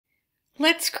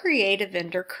Let's create a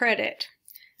vendor credit.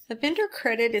 A vendor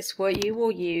credit is what you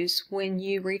will use when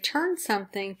you return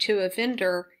something to a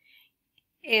vendor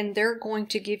and they're going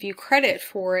to give you credit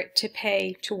for it to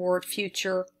pay toward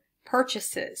future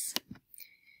purchases.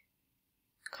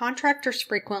 Contractors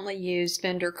frequently use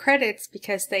vendor credits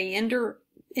because they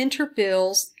enter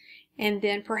bills and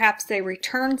then perhaps they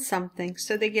return something,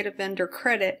 so they get a vendor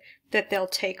credit that they'll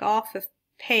take off of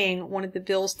paying one of the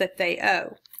bills that they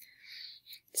owe.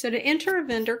 So to enter a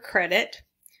vendor credit,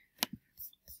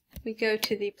 we go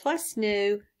to the plus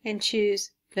new and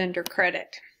choose vendor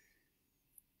credit.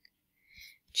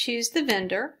 Choose the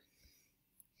vendor,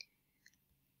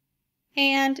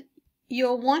 and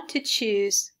you'll want to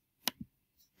choose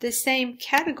the same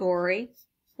category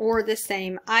or the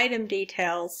same item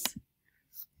details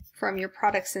from your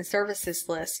products and services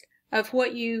list of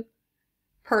what you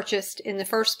purchased in the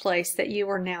first place that you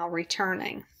are now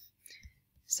returning.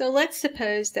 So let's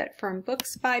suppose that from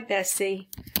Books by Bessie,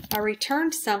 I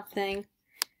returned something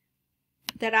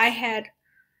that I had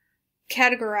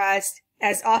categorized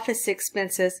as office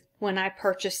expenses when I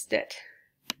purchased it.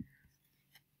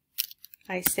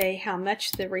 I say how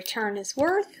much the return is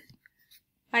worth.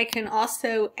 I can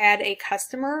also add a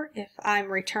customer if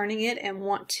I'm returning it and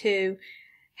want to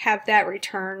have that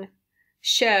return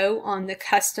show on the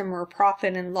customer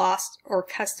profit and loss or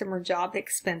customer job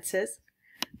expenses.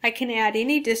 I can add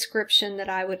any description that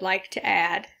I would like to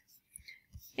add,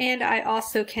 and I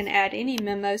also can add any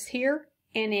memos here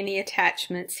and any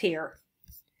attachments here.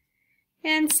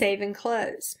 And save and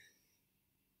close.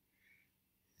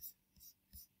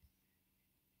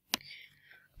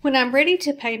 When I'm ready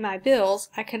to pay my bills,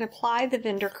 I can apply the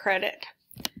vendor credit.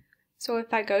 So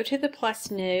if I go to the plus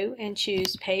new and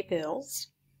choose pay bills,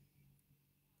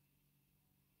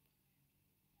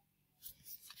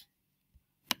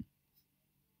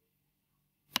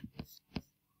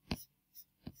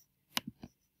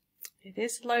 it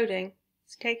is loading.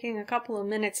 It's taking a couple of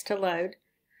minutes to load.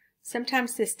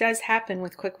 Sometimes this does happen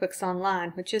with QuickBooks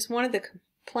Online, which is one of the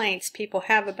complaints people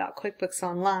have about QuickBooks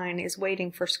Online, is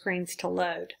waiting for screens to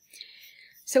load.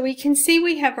 So we can see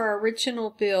we have our original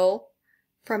bill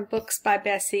from Books by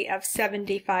Bessie of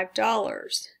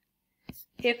 $75.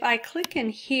 If I click in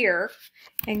here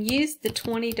and use the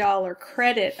 $20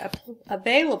 credit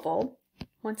available,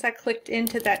 once I clicked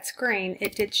into that screen,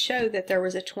 it did show that there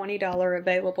was a $20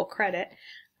 available credit.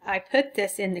 I put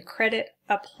this in the credit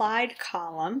applied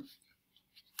column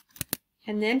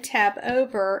and then tab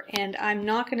over, and I'm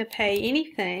not going to pay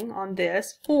anything on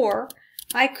this, or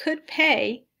I could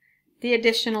pay the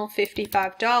additional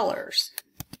 $55.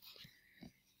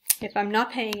 If I'm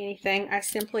not paying anything, I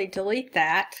simply delete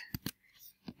that,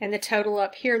 and the total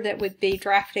up here that would be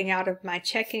drafting out of my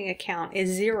checking account is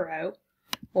 0.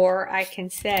 Or I can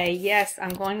say, yes,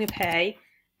 I'm going to pay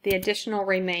the additional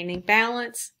remaining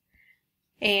balance,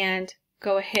 and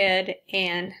go ahead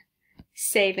and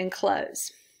save and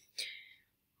close.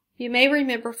 You may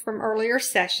remember from earlier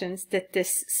sessions that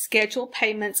this schedule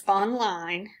payments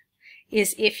online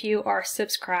is if you are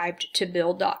subscribed to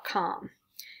Bill.com.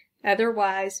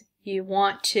 Otherwise, you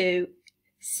want to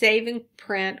save and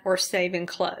print or save and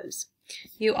close.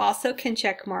 You also can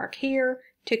check mark here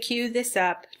to queue this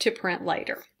up to print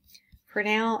later. For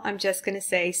now, I'm just going to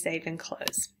say save and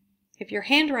close. If your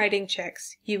handwriting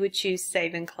checks, you would choose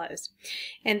save and close.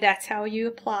 And that's how you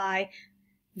apply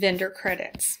vendor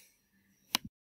credits.